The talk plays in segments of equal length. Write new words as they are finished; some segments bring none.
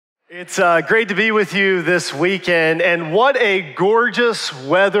It's great to be with you this weekend, and what a gorgeous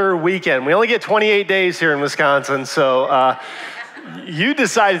weather weekend. We only get 28 days here in Wisconsin, so you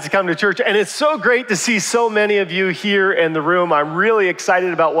decided to come to church, and it's so great to see so many of you here in the room. I'm really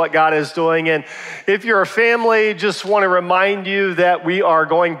excited about what God is doing, and if you're a family, just want to remind you that we are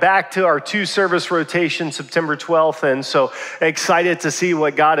going back to our 2-service rotation September 12th, and so excited to see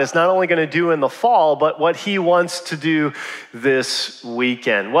what God is not only going to do in the fall, but what he wants to do this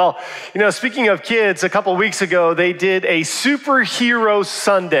weekend. Well, speaking of kids, a couple weeks ago, they did a superhero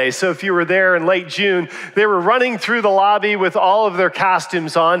Sunday. So if you were there in late June, they were running through the lobby with all of their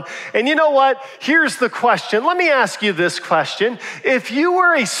costumes on. And you know what? Here's the question. Let me ask you this question. If you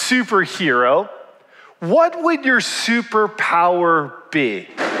were a superhero, what would your superpower be?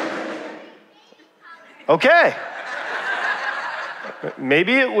 Okay.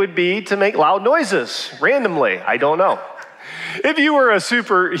 Maybe it would be to make loud noises randomly. I don't know. If you were a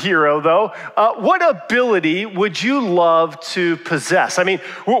superhero, though, what ability would you love to possess? I mean,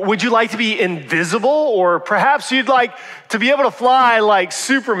 would you like to be invisible, or perhaps you'd like to be able to fly like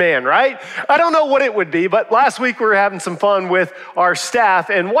Superman, right? I don't know what it would be, but last week we were having some fun with our staff,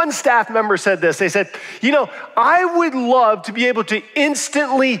 and one staff member said this. They said, I would love to be able to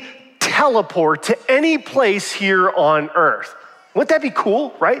instantly teleport to any place here on earth. Wouldn't that be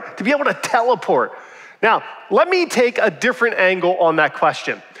cool, right? To be able to teleport. Now, let me take a different angle on that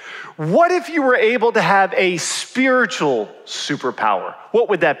question. What if you were able to have a spiritual superpower? What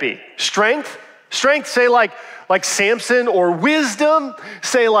would that be? Strength? Strength, say like Samson, or wisdom,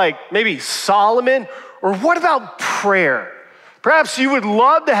 say like maybe Solomon, or what about prayer? Perhaps you would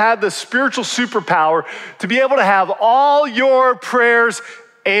love to have the spiritual superpower to be able to have all your prayers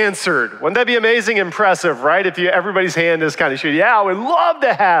answered. Wouldn't that be amazing, impressive, right? If everybody's hand is kind of shooting, yeah, I would love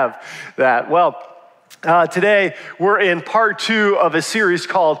to have that. Well, today, we're in part 2 of a series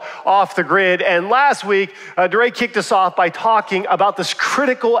called Off the Grid. And last week, DeRay kicked us off by talking about this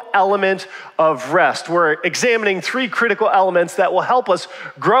critical element of rest. We're examining 3 critical elements that will help us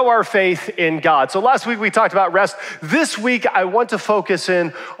grow our faith in God. So last week, we talked about rest. This week, I want to focus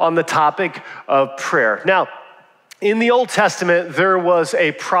in on the topic of prayer. Now, in the Old Testament, there was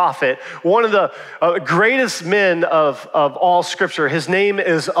a prophet, one of the greatest men of all Scripture. His name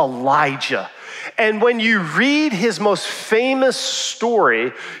is Elijah. And when you read his most famous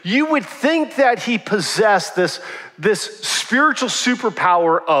story, you would think that he possessed this spiritual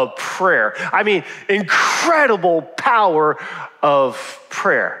superpower of prayer. I mean, incredible power of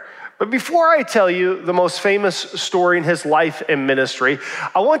prayer. But before I tell you the most famous story in his life and ministry,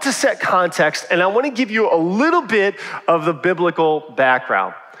 I want to set context, and I want to give you a little bit of the biblical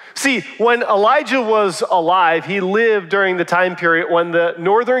background. See, when Elijah was alive, he lived during the time period when the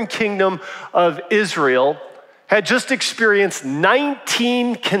northern kingdom of Israel had just experienced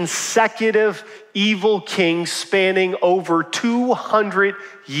 19 consecutive evil kings spanning over 200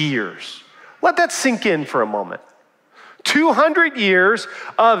 years. Let that sink in for a moment. 200 years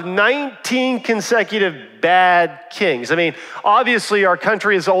of 19 consecutive bad kings. I mean, obviously our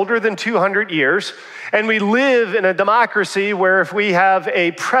country is older than 200 years, and we live in a democracy where if we have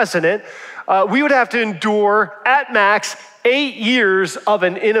a president, we would have to endure at max 8 years of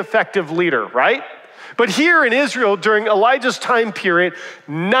an ineffective leader, right? But here in Israel, during Elijah's time period,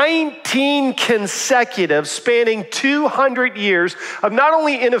 19 consecutive, spanning 200 years of not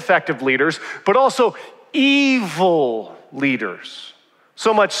only ineffective leaders, but also evil leaders.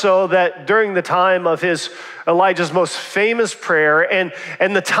 So much so that during the time of Elijah's most famous prayer and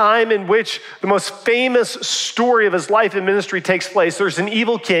the time in which the most famous story of his life and ministry takes place, there's an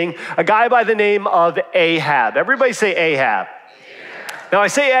evil king, a guy by the name of Ahab. Everybody say Ahab. Now, I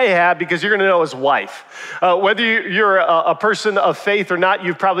say Ahab because you're going to know his wife. Whether you're a person of faith or not,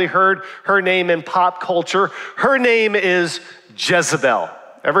 you've probably heard her name in pop culture. Her name is Jezebel.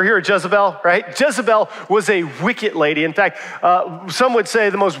 Ever hear of Jezebel, right? Jezebel was a wicked lady. In fact, some would say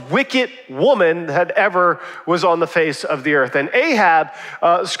the most wicked woman that ever was on the face of the earth. And Ahab,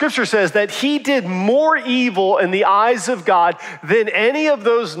 scripture says that he did more evil in the eyes of God than any of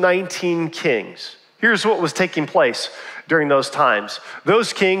those 19 kings. Here's what was taking place during those times.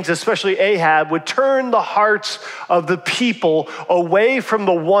 Those kings, especially Ahab, would turn the hearts of the people away from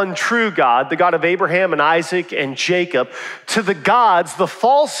the one true God, the God of Abraham and Isaac and Jacob, to the gods, the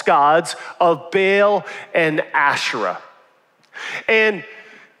false gods of Baal and Asherah. And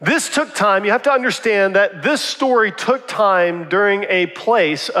this took time. You have to understand that this story took time during took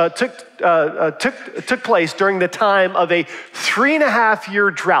place during the time of a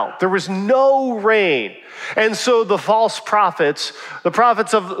 3.5-year drought. There was no rain. And so the false prophets, the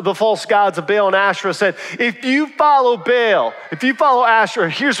prophets of the false gods of Baal and Asherah said, if you follow Baal, if you follow Asherah,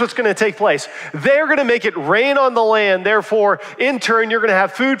 here's what's going to take place. They're going to make it rain on the land. Therefore, in turn, you're going to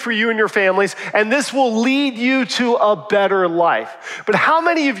have food for you and your families, and this will lead you to a better life. But how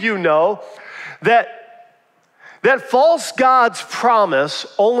many of you know that false gods promise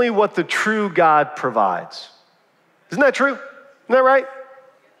only what the true God provides? Isn't that true? Isn't that right?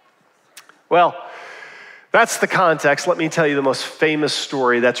 Well, that's the context. Let me tell you the most famous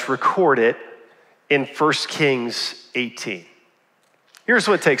story that's recorded in 1 Kings 18. Here's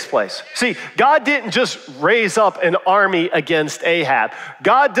what takes place. See, God didn't just raise up an army against Ahab.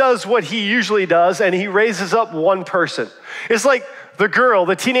 God does what he usually does, and he raises up one person. It's like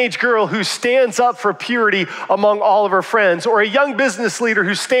the teenage girl who stands up for purity among all of her friends, or a young business leader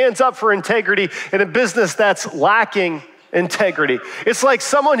who stands up for integrity in a business that's lacking integrity. It's like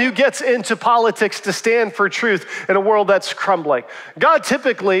someone who gets into politics to stand for truth in a world that's crumbling. God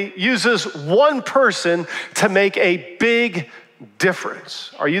typically uses one person to make a big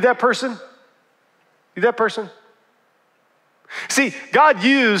difference. Are you that person? You that person? See, God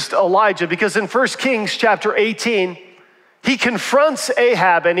used Elijah because in 1 Kings chapter 18, he confronts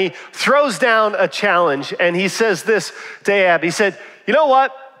Ahab and he throws down a challenge, and he says this to Ahab. He said, you know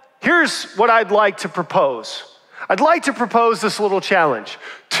what? Here's what I'd like to propose. I'd like to propose this little challenge.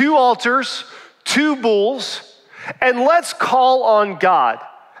 2 altars, 2 bulls, and let's call on God.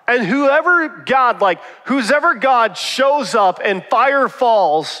 And whoever God shows up and fire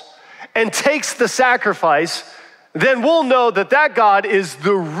falls and takes the sacrifice, then we'll know that that God is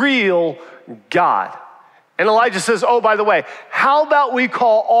the real God. And Elijah says, oh, by the way, how about we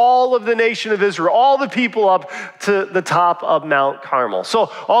call all of the nation of Israel, all the people up to the top of Mount Carmel?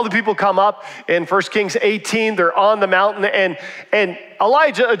 So all the people come up in 1 Kings 18, they're on the mountain, and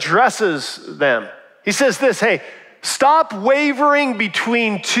Elijah addresses them. He says this, hey, stop wavering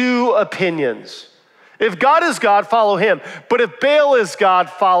between 2 opinions. If God is God, follow him. But if Baal is God,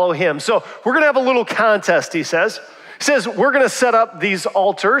 follow him. So we're going to have a little contest, he says. He says, we're going to set up these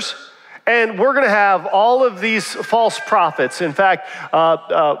altars, and we're going to have all of these false prophets. In fact,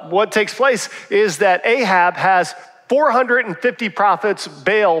 what takes place is that Ahab has 450 prophets,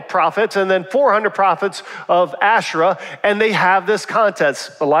 Baal prophets, and then 400 prophets of Asherah, and they have this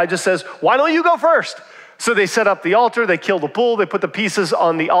contest. Elijah says, why don't you go first? So they set up the altar, they kill the bull, they put the pieces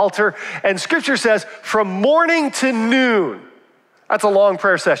on the altar, and scripture says from morning to noon, that's a long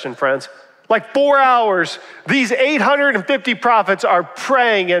prayer session, friends, like 4 hours, these 850 prophets are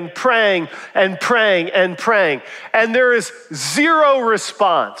praying and praying and praying and praying, and there is 0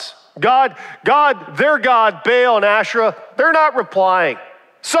 response. God, their God, Baal and Asherah, they're not replying.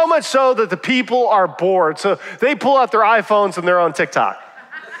 So much so that the people are bored. So they pull out their iPhones and they're on TikTok.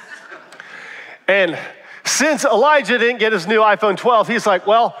 And since Elijah didn't get his new iPhone 12, he's like,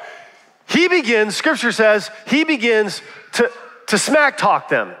 well, scripture says, he begins to smack talk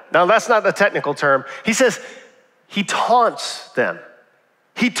them. Now, that's not the technical term. He says he taunts them.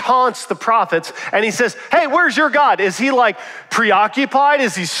 He taunts the prophets, and he says, hey, where's your God? Is he like preoccupied?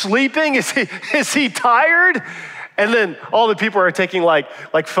 Is he sleeping? Is he tired? And then all the people are taking like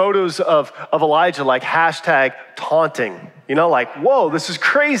photos of Elijah, like hashtag taunting, like, whoa, this is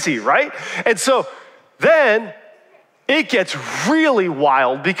crazy, right? And so then it gets really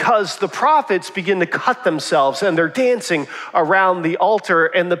wild because the prophets begin to cut themselves and they're dancing around the altar,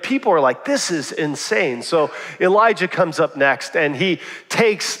 and the people are like, this is insane. So Elijah comes up next and he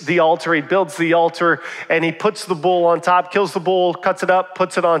takes the altar, he builds the altar, and he puts the bull on top, kills the bull, cuts it up,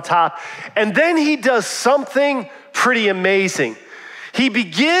 puts it on top. And then he does something pretty amazing. He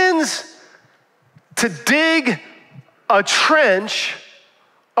begins to dig a trench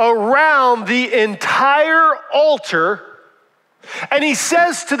around the entire altar, and he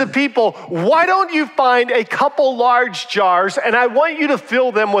says to the people, why don't you find a couple large jars, and I want you to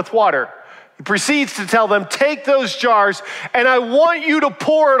fill them with water. He proceeds to tell them, take those jars, and I want you to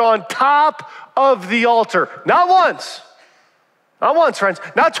pour it on top of the altar. Not once, friends,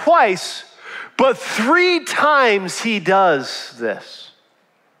 not twice, but 3 times he does this.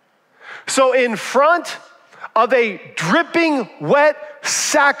 So in front of a dripping wet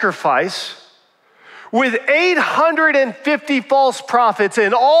sacrifice with 850 false prophets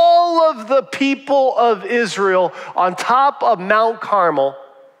and all of the people of Israel on top of Mount Carmel,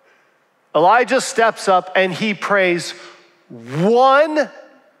 Elijah steps up and he prays 1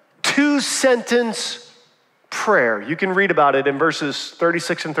 2-sentence prayer. You can read about it in verses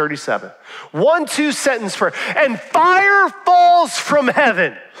 36 and 37. 1 2-sentence prayer. And fire falls from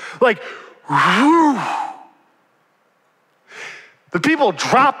heaven. Like, whoo. The people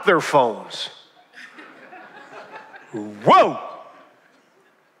drop their phones. whoa.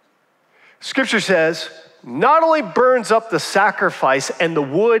 Scripture says, not only burns up the sacrifice and the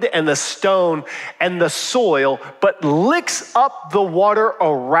wood and the stone and the soil, but licks up the water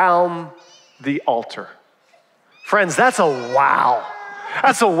around the altar. Friends, that's a wow.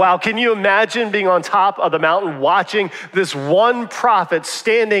 That's a wow. Can you imagine being on top of the mountain watching this one prophet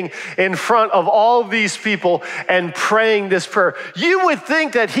standing in front of all these people and praying this prayer? You would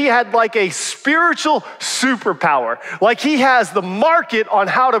think that he had like a spiritual superpower, like he has the market on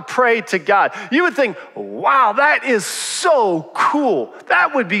how to pray to God. You would think, wow, that is so cool.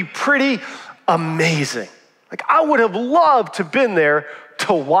 That would be pretty amazing. Like I would have loved to have been there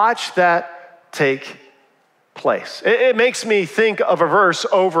to watch that take place. It makes me think of a verse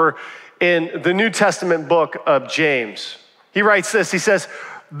over in the New Testament book of James. He writes this, he says,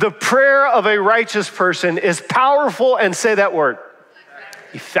 the prayer of a righteous person is powerful, and say that word,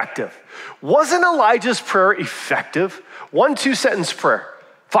 effective. Wasn't Elijah's prayer effective? 1 2-sentence prayer.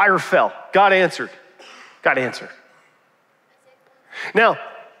 Fire fell. God answered. God answered. Now,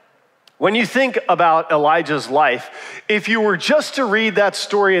 when you think about Elijah's life, if you were just to read that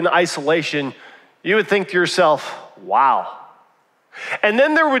story in isolation, you would think to yourself, wow. And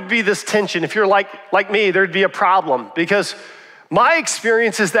then there would be this tension. If you're like me, there'd be a problem, because my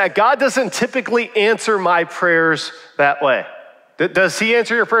experience is that God doesn't typically answer my prayers that way. Does he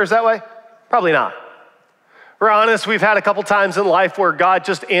answer your prayers that way? Probably not. We're honest, we've had a couple times in life where God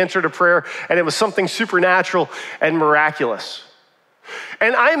just answered a prayer and it was something supernatural and miraculous.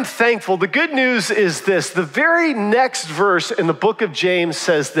 And I'm thankful. The good news is this. The very next verse in the book of James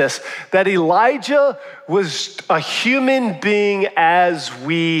says this, that Elijah was a human being as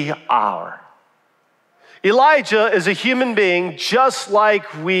we are. Elijah is a human being just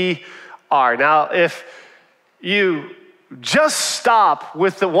like we are. Now, if you just stop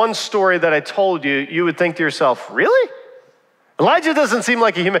with the one story that I told you, you would think to yourself, really? Elijah doesn't seem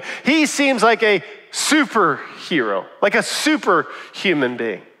like a human. He seems like a superhero, like a superhuman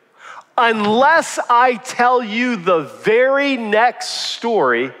being. Unless I tell you the very next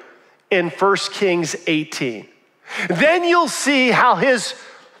story in 1 Kings 18. Then you'll see how his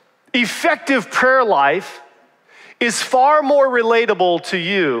effective prayer life is far more relatable to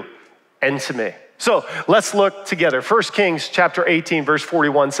you and to me. So let's look together. 1 Kings chapter 18, verse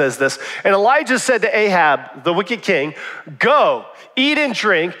 41 says this, and Elijah said to Ahab, the wicked king, go, eat and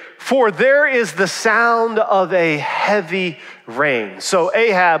drink, for there is the sound of a heavy rain. So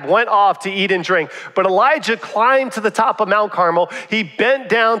Ahab went off to eat and drink, but Elijah climbed to the top of Mount Carmel. He bent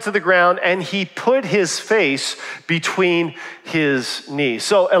down to the ground and he put his face between his knees.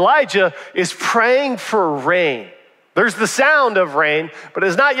 So Elijah is praying for rain. There's the sound of rain, but it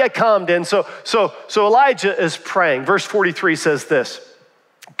has not yet come in. So Elijah is praying. Verse 43 says this,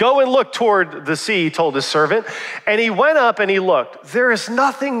 go and look toward the sea, he told his servant. And he went up and he looked. There is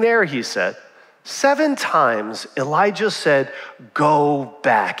nothing there, he said. 7 times Elijah said, go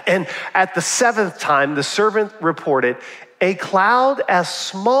back. And at the 7th time, the servant reported, a cloud as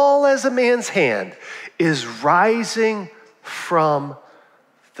small as a man's hand is rising from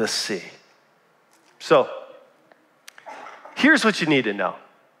the sea. So, here's what you need to know.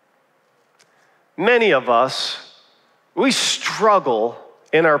 Many of us, we struggle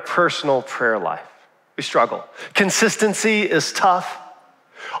in our personal prayer life. We struggle. Consistency is tough.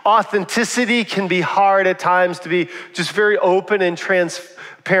 Authenticity can be hard at times, to be just very open and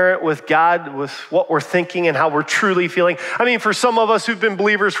transparent with God, with what we're thinking and how we're truly feeling. I mean, for some of us who've been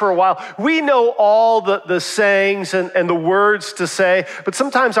believers for a while, we know all the sayings and the words to say, but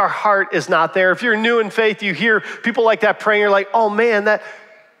sometimes our heart is not there. If you're new in faith, you hear people like that praying, you're like, oh man, that...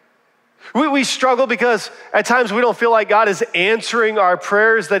 We struggle because at times we don't feel like God is answering our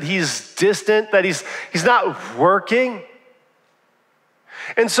prayers, that he's distant, that he's not working.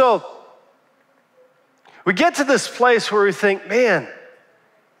 And so we get to this place where we think, man,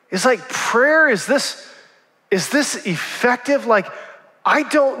 it's like prayer, is this effective? Like, I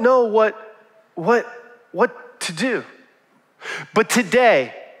don't know what to do. But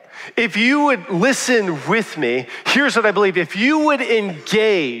today, if you would listen with me, here's what I believe. If you would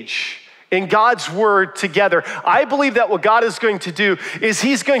engage in God's word together, I believe that what God is going to do is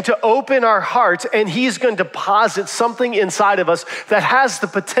he's going to open our hearts and he's going to deposit something inside of us that has the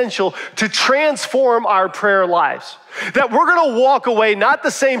potential to transform our prayer lives. That we're going to walk away not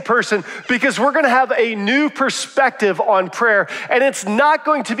the same person, because we're going to have a new perspective on prayer. And it's not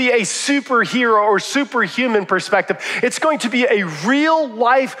going to be a superhero or superhuman perspective. It's going to be a real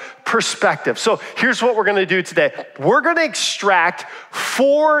life perspective. So here's what we're going to do today. We're going to extract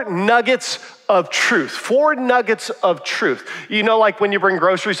 4 nuggets nuggets of truth. 4 nuggets of truth. You know, like when you bring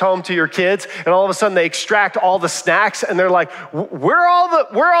groceries home to your kids and all of a sudden they extract all the snacks and they're like, where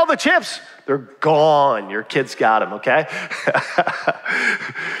are all the chips? They're gone. Your kids got them, okay?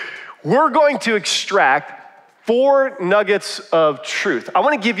 We're going to extract 4 nuggets of truth. I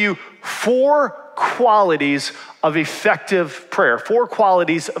want to give you 4 qualities of effective prayer. 4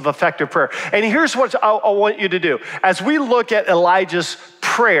 qualities of effective prayer. And here's what I want you to do. As we look at Elijah's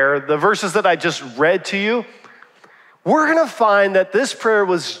prayer, the verses that I just read to you, we're going to find that this prayer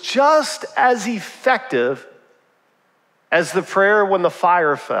was just as effective as the prayer when the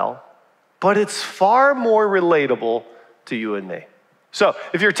fire fell, but it's far more relatable to you and me. So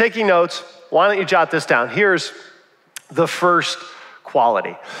if you're taking notes, why don't you jot this down? Here's the first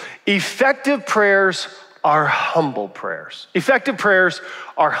quality. Effective prayers are humble prayers. Effective prayers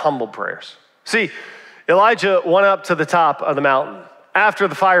are humble prayers. See, Elijah went up to the top of the mountain. After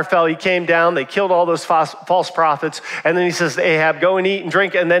the fire fell, he came down, they killed all those false prophets, and then he says to Ahab, go and eat and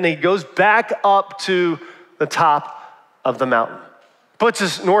drink, and then he goes back up to the top of the mountain. Puts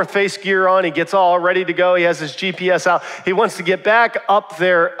his North Face gear on, he gets all ready to go, he has his GPS out, he wants to get back up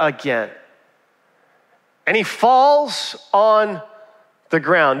there again. And he falls on the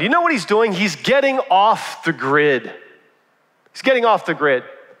ground. You know what he's doing? He's getting off the grid. He's getting off the grid.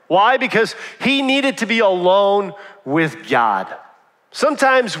 Why? Because he needed to be alone with God.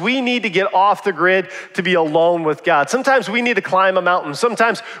 Sometimes we need to get off the grid to be alone with God. Sometimes we need to climb a mountain.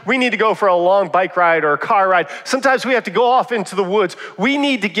 Sometimes we need to go for a long bike ride or a car ride. Sometimes we have to go off into the woods. We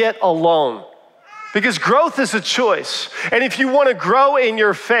need to get alone because growth is a choice. And if you want to grow in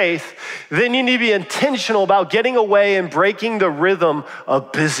your faith, then you need to be intentional about getting away and breaking the rhythm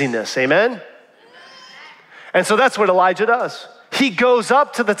of busyness. Amen? And so that's what Elijah does. He goes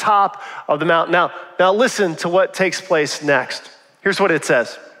up to the top of the mountain. Now listen to what takes place next. Here's what it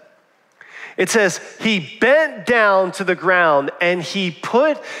says. It says, he bent down to the ground and he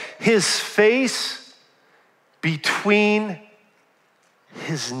put his face between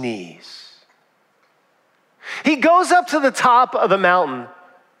his knees. He goes up to the top of the mountain.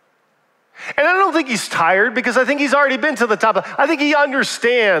 And I don't think he's tired because I think he's already been to the top. I think he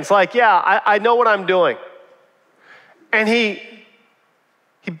understands, like, yeah, I know what I'm doing. And he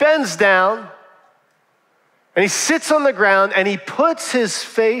bends down. And he sits on the ground and he puts his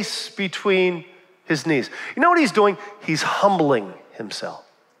face between his knees. You know what he's doing? He's humbling himself.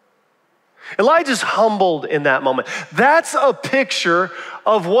 Elijah's humbled in that moment. That's a picture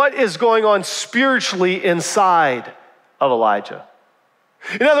of what is going on spiritually inside of Elijah.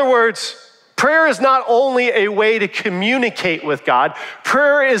 In other words, prayer is not only a way to communicate with God,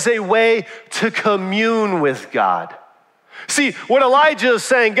 prayer is a way to commune with God. See, what Elijah is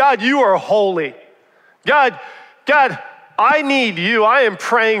saying, God, you are holy. God, I need you. I am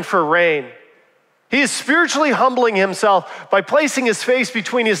praying for rain. He is spiritually humbling himself by placing his face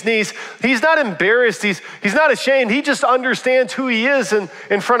between his knees. He's not embarrassed. He's not ashamed. He just understands who he is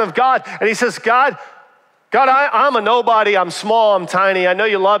in front of God. And he says, God, I'm a nobody. I'm small. I'm tiny. I know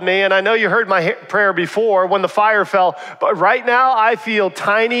you love me. And I know you heard my prayer before when the fire fell. But right now I feel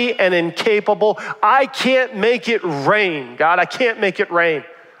tiny and incapable. I can't make it rain. God, I can't make it rain.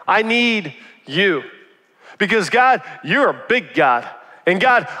 I need you. Because God, you're a big God. And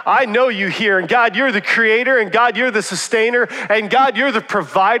God, I know you here. And God, you're the creator. And God, you're the sustainer. And God, you're the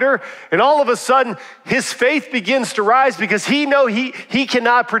provider. And all of a sudden, his faith begins to rise because he knows he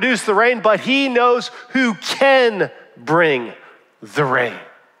cannot produce the rain, but he knows who can bring the rain.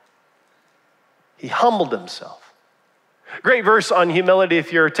 He humbled himself. Great verse on humility.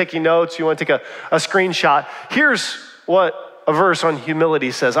 If you're taking notes, you want to take a screenshot. Here's what a verse on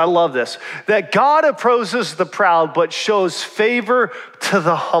humility says. I love this. That God opposes the proud, but shows favor to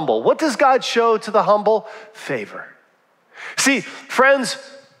the humble. What does God show to the humble? Favor. See, friends,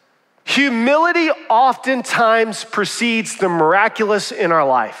 humility oftentimes precedes the miraculous in our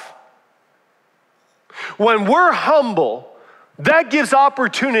life. When we're humble, that gives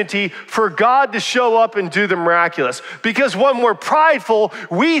opportunity for God to show up and do the miraculous. Because when we're prideful,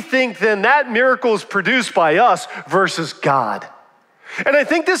 we think then that miracle is produced by us versus God. And I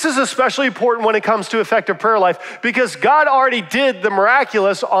think this is especially important when it comes to effective prayer life because God already did the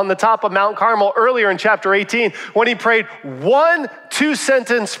miraculous on the top of Mount Carmel earlier in chapter 18 when he prayed one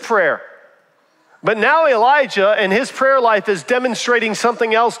 2-sentence prayer. But now Elijah and his prayer life is demonstrating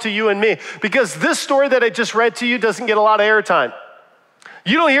something else to you and me because this story that I just read to you doesn't get a lot of airtime.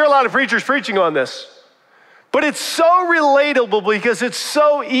 You don't hear a lot of preachers preaching on this, but it's so relatable because it's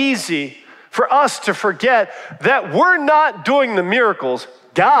so easy for us to forget that we're not doing the miracles,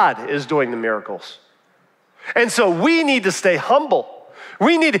 God is doing the miracles. And so we need to stay humble.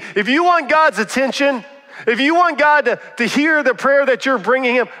 If you want God's attention, if you want God to hear the prayer that you're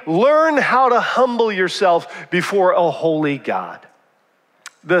bringing him, learn how to humble yourself before a holy God.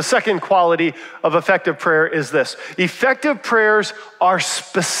 The second quality of effective prayer is this. Effective prayers are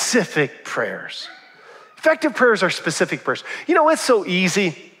specific prayers. Effective prayers are specific prayers. You know, it's so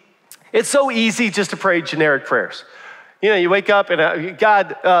easy. It's so easy just to pray generic prayers. You know, you wake up and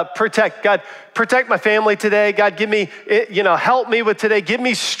God, protect my family today. God, give me, help me with today. Give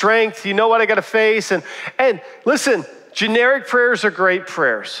me strength. You know what I got to face. And listen, generic prayers are great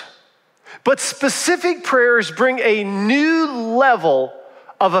prayers. But specific prayers bring a new level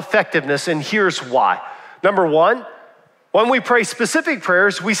of effectiveness, and here's why. Number one, when we pray specific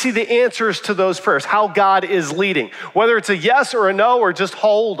prayers, we see the answers to those prayers, how God is leading. Whether it's a yes or a no or just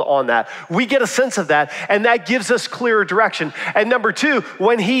hold on that, we get a sense of that, and that gives us clearer direction. And number two,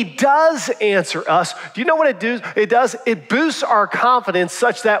 when he does answer us, do you know what it does? It boosts our confidence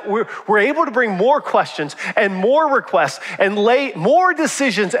such that we're able to bring more questions and more requests and lay more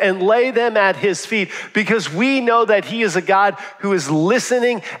decisions and lay them at his feet because we know that he is a God who is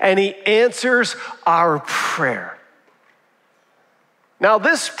listening and he answers our prayer. Now,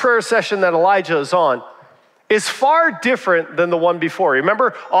 this prayer session that Elijah is on is far different than the one before.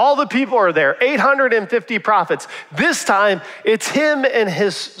 Remember, all the people are there, 850 prophets. This time, it's him and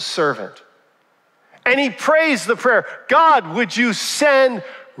his servant. And he prays the prayer, God, would you send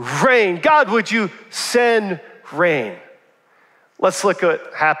rain? God, would you send rain? Let's look at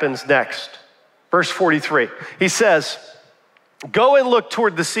what happens next. Verse 43, he says, go and look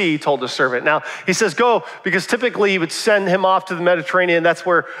toward the sea, he told the servant. Now, he says go because typically he would send him off to the Mediterranean. That's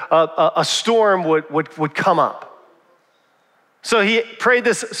where a storm would come up. So he prayed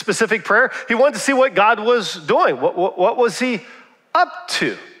this specific prayer. He wanted to see what God was doing. What was he up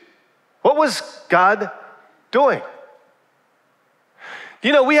to? What was God doing?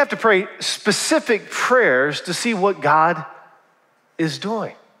 You know, we have to pray specific prayers to see what God is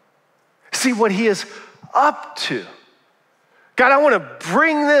doing. See what he is up to. God, I want to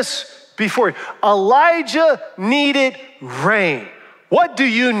bring this before you. Elijah needed rain. What do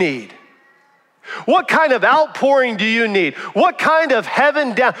you need? What kind of outpouring do you need? What kind of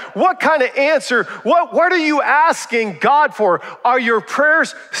heaven down? What kind of answer? What are you asking God for? Are your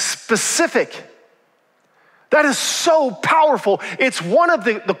prayers specific? That is so powerful. It's one of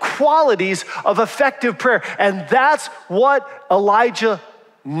the qualities of effective prayer. And that's what Elijah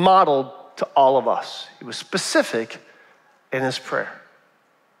modeled to all of us. He was specific in his prayer.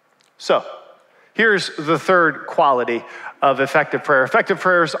 So, here's the third quality of effective prayer. Effective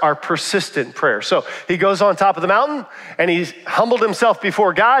prayers are persistent prayers. So, he goes on top of the mountain and he's humbled himself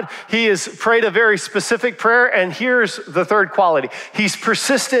before God. He has prayed a very specific prayer, and here's the third quality. He's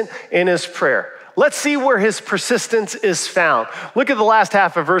persistent in his prayer. Let's see where his persistence is found. Look at the last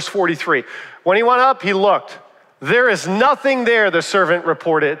half of verse 43. When he went up, he looked. There is nothing there, the servant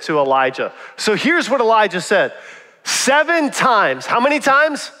reported to Elijah. So here's what Elijah said. 7 times. How many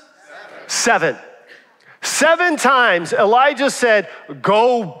times? 7. 7 times Elijah said,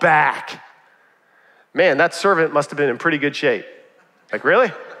 go back. Man, that servant must have been in pretty good shape. Like,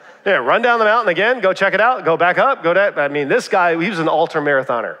 really? Yeah, run down the mountain again, go check it out, go back up, go down. I mean, this guy, he was an ultra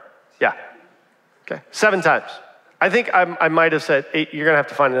marathoner. Yeah. Okay, 7 times. I think I might have said 8, you're gonna have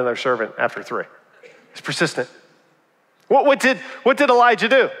to find another servant after 3. He's persistent. What did Elijah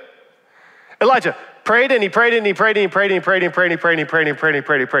do? Elijah prayed and he prayed and he prayed and he prayed and he prayed and he prayed and he prayed and he prayed and he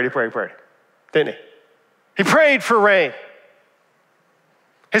prayed and he prayed and he prayed. Didn't he? He prayed for rain.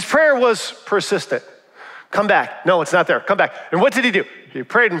 His prayer was persistent. Come back. No, it's not there. Come back. And what did he do? He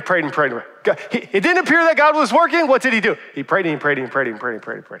prayed and prayed and prayed and prayed. It didn't appear that God was working. What did he do? He prayed and he prayed and he prayed and he prayed and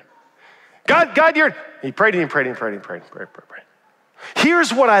prayed and prayed. God, you're. He prayed and he prayed and he prayed and prayed and prayed and prayed.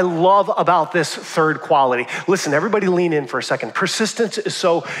 Here's what I love about this third quality. Listen, everybody lean in for a second. Persistence is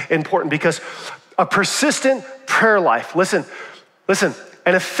so important because a persistent prayer life, listen,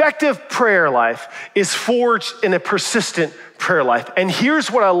 an effective prayer life is forged in a persistent prayer life. And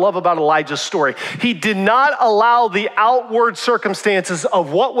here's what I love about Elijah's story. He did not allow the outward circumstances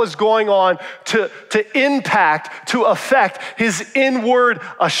of what was going on to impact, to affect his inward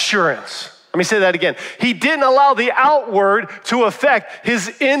assurance. Let me say that again. He didn't allow the outward to affect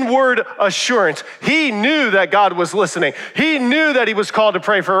his inward assurance. He knew that God was listening. He knew that he was called to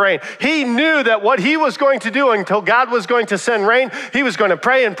pray for rain. He knew that what he was going to do until God was going to send rain, he was going to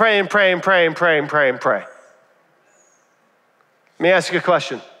pray and pray and pray and pray and pray and pray and pray. Let me ask you a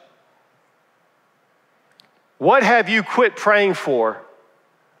question. What have you quit praying for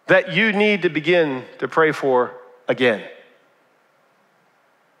that you need to begin to pray for again?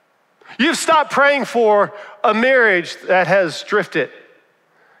 You've stopped praying for a marriage that has drifted.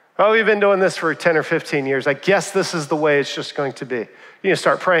 Well, we've been doing this for 10 or 15 years. I guess this is the way it's just going to be. You need to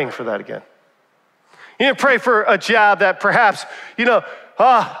start praying for that again. You need to pray for a job that perhaps,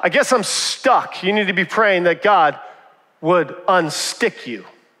 I guess I'm stuck. You need to be praying that God would unstick you.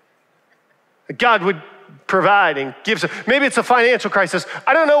 That God would provide and give. Maybe it's a financial crisis.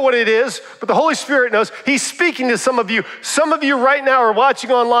 I don't know what it is, but the Holy Spirit knows. He's speaking to some of you. Some of you right now are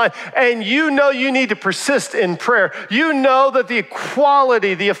watching online, and you know you need to persist in prayer. You know that the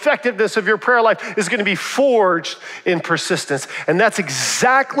quality, the effectiveness of your prayer life is going to be forged in persistence. And that's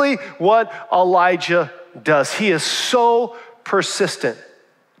exactly what Elijah does. He is so persistent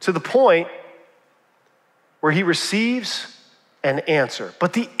to the point where he receives an answer.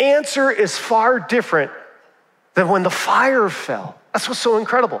 But the answer is far different than when the fire fell. That's what's so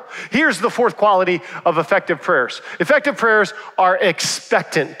incredible. Here's the fourth quality of effective prayers. Effective prayers are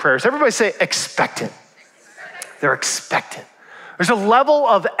expectant prayers. Everybody say expectant. They're expectant. There's a level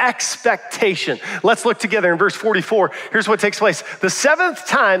of expectation. Let's look together in verse 44. Here's what takes place. The seventh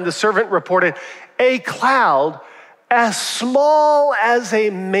time the servant reported a cloud as small as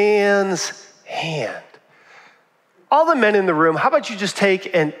a man's hand. All the men in the room, how about you just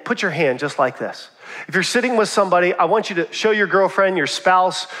take and put your hand just like this? If you're sitting with somebody, I want you to show your girlfriend, your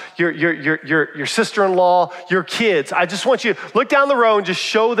spouse, your sister-in-law, your kids. I just want you to look down the row and just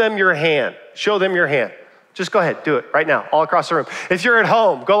show them your hand. Show them your hand. Just go ahead, do it right now, all across the room. If you're at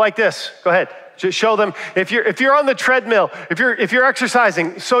home, go like this. Go ahead, just show them. If you're on the treadmill, if you're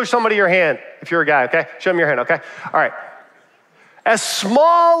exercising, show somebody your hand. If you're a guy, okay, show them your hand, okay. All right. As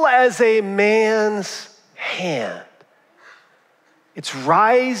small as a man's hand, it's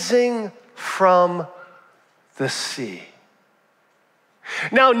rising from the sea.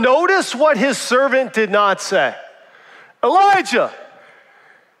 Now notice what his servant did not say. Elijah,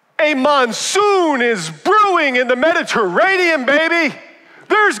 a monsoon is brewing in the Mediterranean, baby.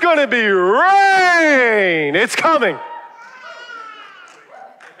 There's gonna be rain. It's coming.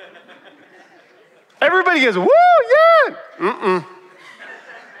 Everybody goes, woo, yeah.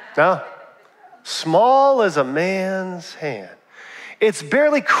 No. Small as a man's hand. It's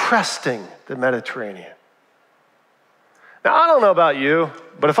barely cresting the Mediterranean. Now, I don't know about you,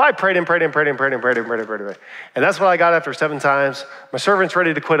 but if I prayed, and that's what I got after 7 times, my servant's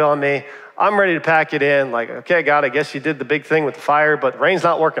ready to quit on me, I'm ready to pack it in, like, okay, God, I guess you did the big thing with the fire, but the rain's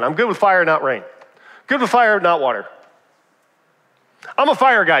not working. I'm good with fire, not rain. Good with fire, not water. I'm a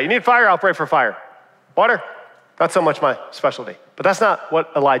fire guy. You need fire, I'll pray for fire. Water, not so much my specialty. But that's not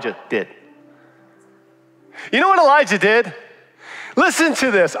what Elijah did. You know what Elijah did? Listen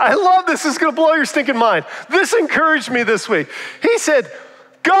to this. I love this. This is going to blow your stinking mind. This encouraged me this week. He said,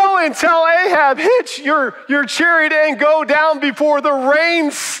 go and tell Ahab, hitch your chariot and go down before the rain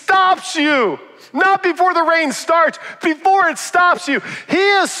stops you. Not before the rain starts, before it stops you. He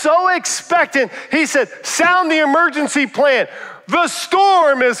is so expectant. He said, sound the emergency plan. The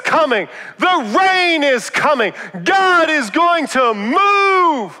storm is coming. The rain is coming. God is going to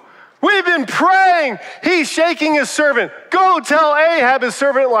move. We've been praying. He's shaking his servant. Go tell Ahab, his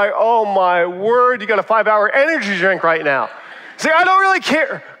servant, like, oh my word, you got a 5-hour energy drink right now. Say, I don't really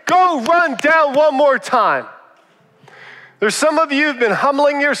care. Go run down one more time. There's some of you who've been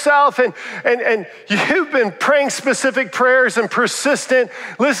humbling yourself and you've been praying specific prayers and persistent.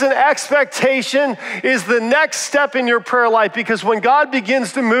 Listen, expectation is the next step in your prayer life, because when God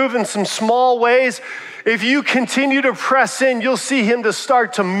begins to move in some small ways, if you continue to press in, you'll see him to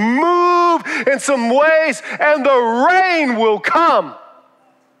start to move in some ways, and the rain will come.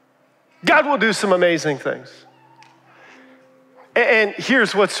 God will do some amazing things. And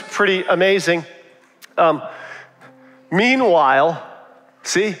here's what's pretty amazing. Meanwhile,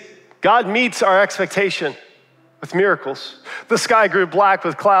 see, God meets our expectation with miracles. The sky grew black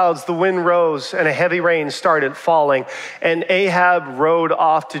with clouds, the wind rose, and a heavy rain started falling, and Ahab rode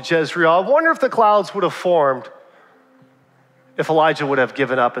off to Jezreel. I wonder if the clouds would have formed if Elijah would have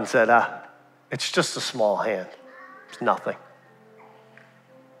given up and said, it's just a small hand. It's nothing.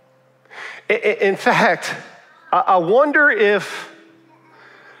 In fact, I wonder if,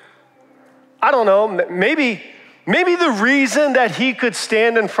 I don't know, maybe the reason that he could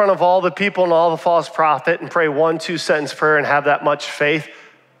stand in front of all the people and all the false prophet and pray 1-2 sentence prayer and have that much faith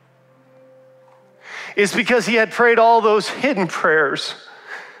is because he had prayed all those hidden prayers.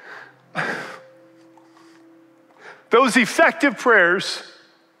 Those effective prayers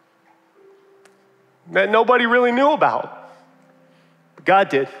that nobody really knew about. But God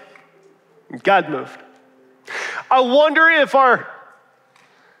did. God moved. I wonder if our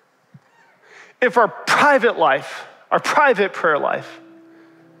private life, our private prayer life,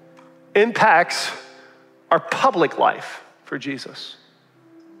 impacts our public life for Jesus.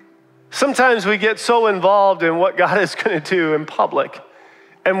 Sometimes we get so involved in what God is going to do in public,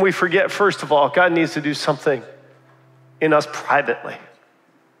 and we forget, first of all, God needs to do something in us privately.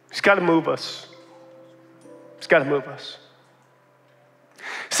 He's got to move us. He's got to move us.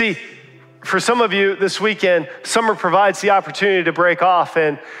 See, for some of you this weekend, summer provides the opportunity to break off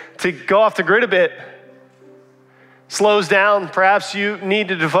and to go off the grid a bit. Slows down. Perhaps you need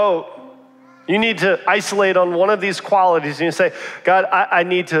to devote. You need to isolate on one of these qualities and you say, God, I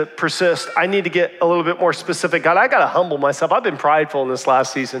need to persist. I need to get a little bit more specific. God, I got to humble myself. I've been prideful in this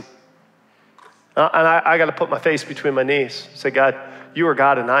last season. And I got to put my face between my knees. Say, God, you are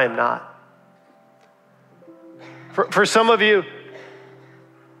God and I am not. For some of you,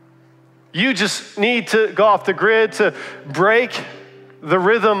 you just need to go off the grid to break the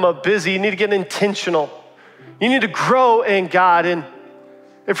rhythm of busy. You need to get intentional. You need to grow in God. And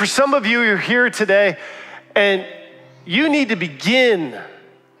for some of you, you're here today and you need to begin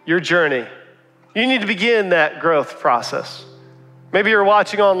your journey. You need to begin that growth process. Maybe you're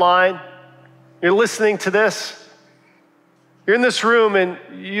watching online. You're listening to this. You're in this room and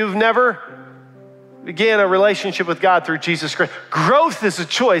you've never began a relationship with God through Jesus Christ. Growth is a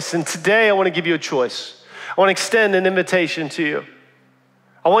choice, and today I want to give you a choice. I want to extend an invitation to you.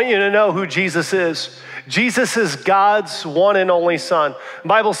 I want you to know who Jesus is. Jesus is God's one and only Son. The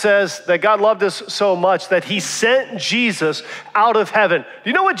Bible says that God loved us so much that he sent Jesus out of heaven. Do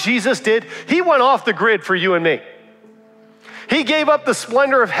you know what Jesus did? He went off the grid for you and me. He gave up the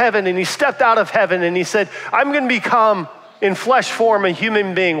splendor of heaven and he stepped out of heaven and he said, I'm going to become in flesh form a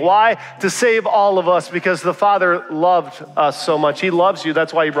human being. Why? To save all of us, because the Father loved us so much. He loves you.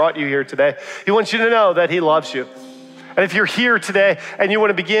 That's why he brought you here today. He wants you to know that he loves you. And if you're here today and you want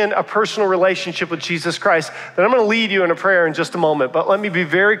to begin a personal relationship with Jesus Christ, then I'm going to lead you in a prayer in just a moment. But let me be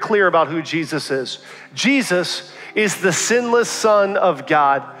very clear about who Jesus is. Jesus is the sinless Son of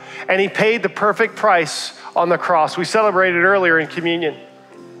God, and he paid the perfect price on the cross. We celebrated earlier in communion.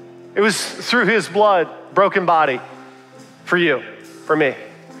 It was through his blood, broken body, for you, for me.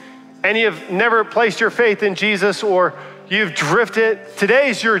 And you've never placed your faith in Jesus or you've drifted.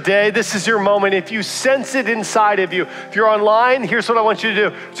 Today's your day. This is your moment. If you sense it inside of you, if you're online, here's what I want you to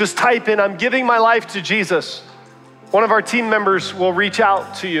do. Just type in, I'm giving my life to Jesus. One of our team members will reach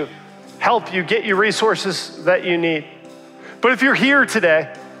out to you, help you, get you resources that you need. But if you're here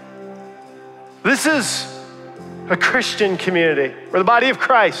today, this is a Christian community. We're the body of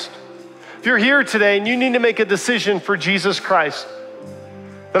Christ. If you're here today and you need to make a decision for Jesus Christ,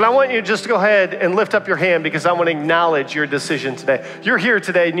 then I want you just to go ahead and lift up your hand because I want to acknowledge your decision today. You're here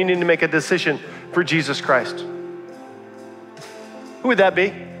today and you need to make a decision for Jesus Christ. Who would that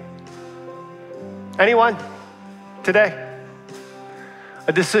be? Anyone today?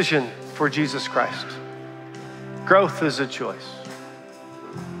 A decision for Jesus Christ. Growth is a choice.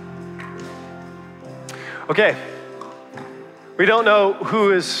 Okay, we don't know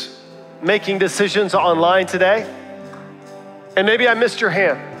who is making decisions online today. And maybe I missed your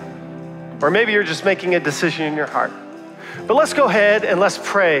hand. Or maybe you're just making a decision in your heart. But let's go ahead and let's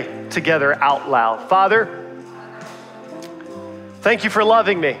pray together out loud. Father, thank you for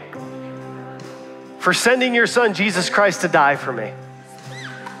loving me, for sending your Son, Jesus Christ, to die for me.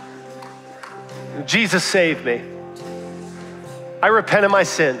 Jesus saved me. I repent of my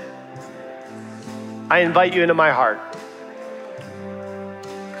sin. I invite you into my heart.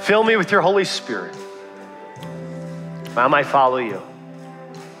 Fill me with your Holy Spirit. I might follow you.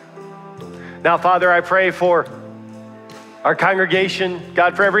 Now, Father, I pray for our congregation,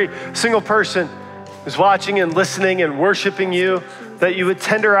 God, for every single person who's watching and listening and worshiping you, that you would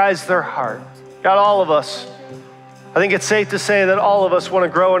tenderize their heart. God, all of us, I think it's safe to say that all of us want to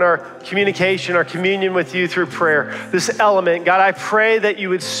grow in our communication, our communion with you through prayer. This element, God, I pray that you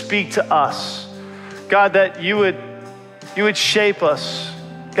would speak to us. God, that you would shape us.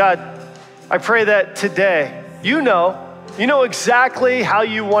 God, I pray that today, you know exactly how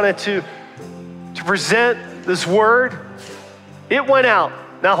you wanted to present this word. It went out.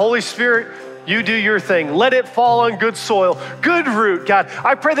 Now, Holy Spirit, you do your thing. Let it fall on good soil, good root, God.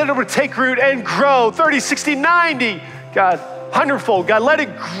 I pray that it would take root and grow 30, 60, 90, God, 100-fold. God, let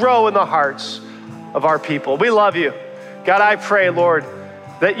it grow in the hearts of our people. We love you. God, I pray, Lord,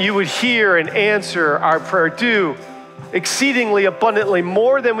 that you would hear and answer our prayer. Do exceedingly abundantly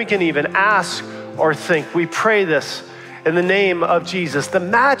more than we can even ask or think. We pray this in the name of Jesus, the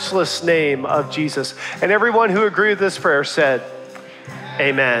matchless name of Jesus. And everyone who agreed with this prayer said,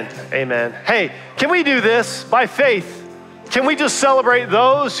 amen, amen. Hey, can we do this by faith? Can we just celebrate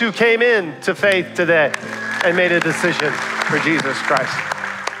those who came in to faith today and made a decision for Jesus Christ?